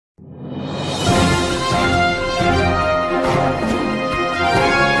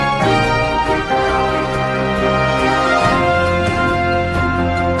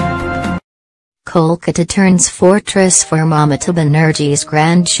Kolkata turns fortress for Mamata Banerjee's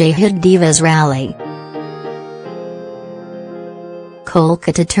grand Shahid Divas rally.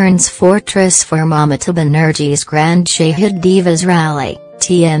 Kolkata turns fortress for Mamata Banerjee's grand Shahid Divas rally,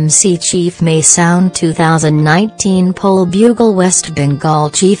 TMC chief may sound 2019 poll bugle. West Bengal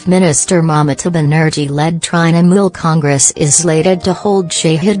Chief Minister Mamata Banerjee-led Trinamool Congress is slated to hold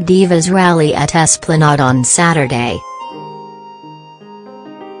Shahid Divas rally at Esplanade on Saturday.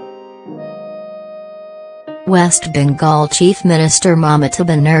 West Bengal Chief Minister Mamata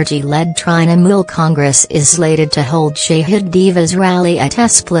Banerjee-led Trinamool Congress is slated to hold Shahid Divas rally at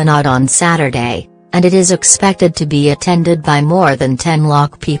Esplanade on Saturday, and it is expected to be attended by more than 10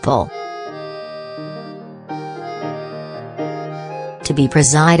 lakh people. To be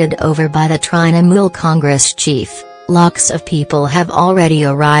presided over by the Trinamool Congress chief, lakhs of people have already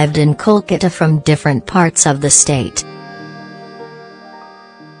arrived in Kolkata from different parts of the state.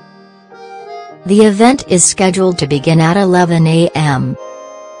 The event is scheduled to begin at 11 a.m.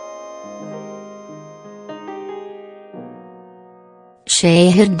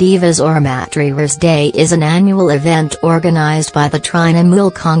 Shahid Divas or Martyrs' Day is an annual event organized by the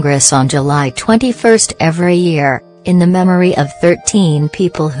Trinamool Congress on July 21 every year, in the memory of 13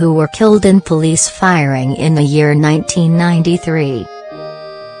 people who were killed in police firing in the year 1993.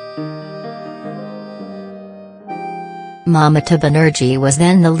 Mamata Banerjee was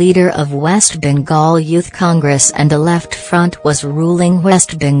then the leader of West Bengal Youth Congress and the Left Front was ruling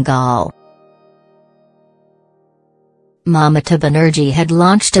West Bengal. Mamata Banerjee had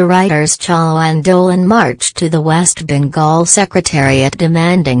launched a Writers' Chalo Andolan march to the West Bengal Secretariat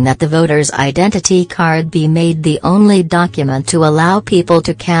demanding that the voter's identity card be made the only document to allow people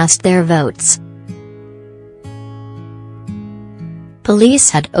to cast their votes. Police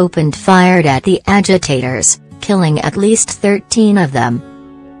had opened fire at the agitators, killing at least 13 of them.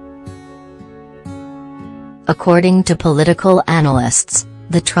 According to political analysts,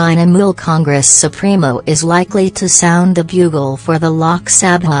 the Trinamool Congress Supremo is likely to sound the bugle for the Lok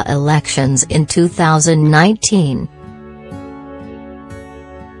Sabha elections in 2019.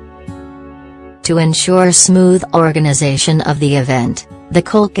 To ensure smooth organization of the event, the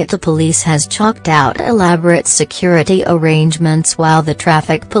Kolkata police has chalked out elaborate security arrangements while the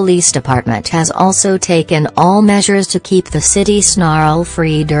Traffic Police Department has also taken all measures to keep the city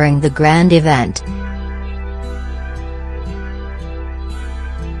snarl-free during the grand event.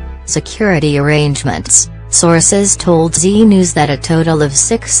 Security arrangements. Sources told Zee News that a total of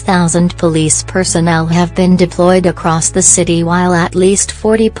 6,000 police personnel have been deployed across the city while at least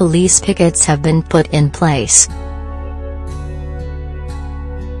 40 police pickets have been put in place.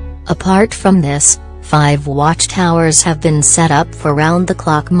 Apart from this, 5 watchtowers have been set up for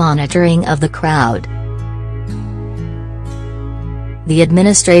round-the-clock monitoring of the crowd. The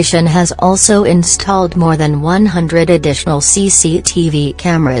administration has also installed more than 100 additional CCTV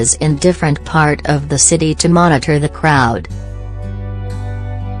cameras in different parts of the city to monitor the crowd.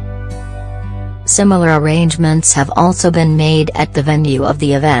 Similar arrangements have also been made at the venue of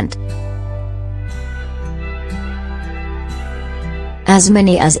the event. As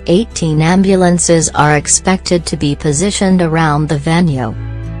many as 18 ambulances are expected to be positioned around the venue.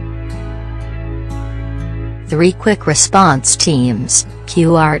 3 quick response teams,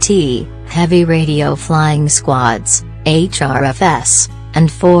 QRT, heavy radio flying squads, HRFS, and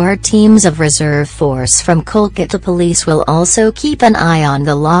 4 teams of reserve force from Kolkata Police will also keep an eye on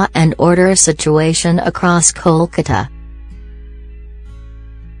the law and order situation across Kolkata.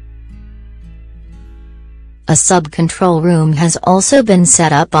 A sub-control room has also been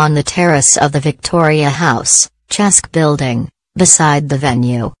set up on the terrace of the Victoria House, Chesk building, beside the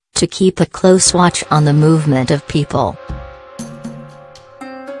venue, to keep a close watch on the movement of people.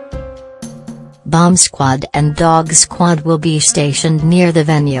 Bomb squad and dog squad will be stationed near the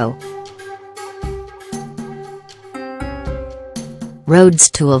venue.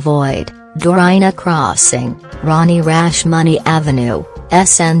 Roads to avoid: Dorina Crossing, Rani Rashmani Avenue,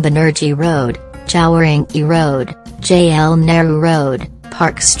 SN Banerjee Road, Chowringhee Road, JL Nehru Road,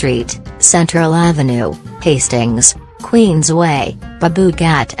 Park Street, Central Avenue, Hastings, Queensway, Babu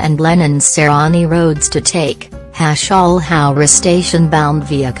Ghat and Lenin Sarani roads to take. All Howrah station bound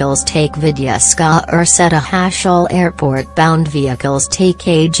vehicles take Vidyaska Urseta. All airport bound vehicles take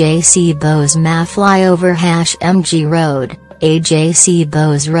AJC Bose Ma flyover. MG Road, AJC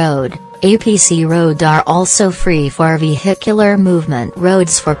Bose Road, APC Road are also free for vehicular movement.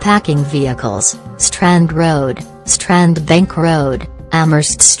 Roads for packing vehicles: Strand Road, Strand Bank Road,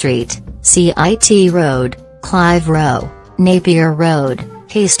 Amherst Street, CIT Road, Clive Row, Napier Road,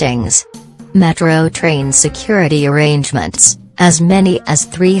 Hastings. Metro train security arrangements. As many as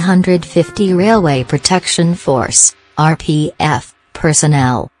 350 Railway Protection Force (RPF)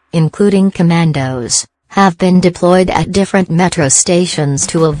 personnel, including commandos, have been deployed at different metro stations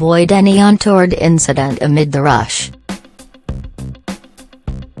to avoid any untoward incident amid the rush.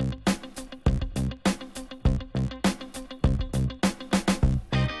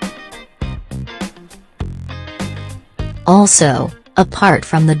 Also, apart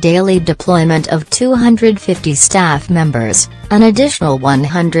from the daily deployment of 250 staff members, an additional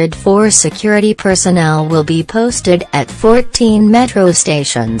 104 security personnel will be posted at 14 metro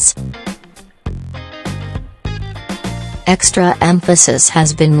stations. Extra emphasis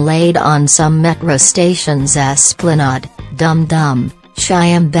has been laid on some metro stations: Esplanade, Dum Dum,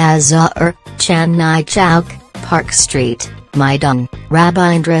 Shyam Bazaar, Chandni Chowk, Park Street, Maidang,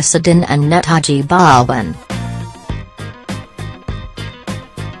 Rabindra Sadan and Netaji Bhawan.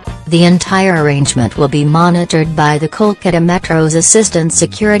 The entire arrangement will be monitored by the Kolkata Metro's Assistant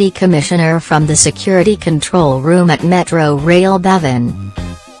Security Commissioner from the Security Control Room at Metro Rail Bhavan.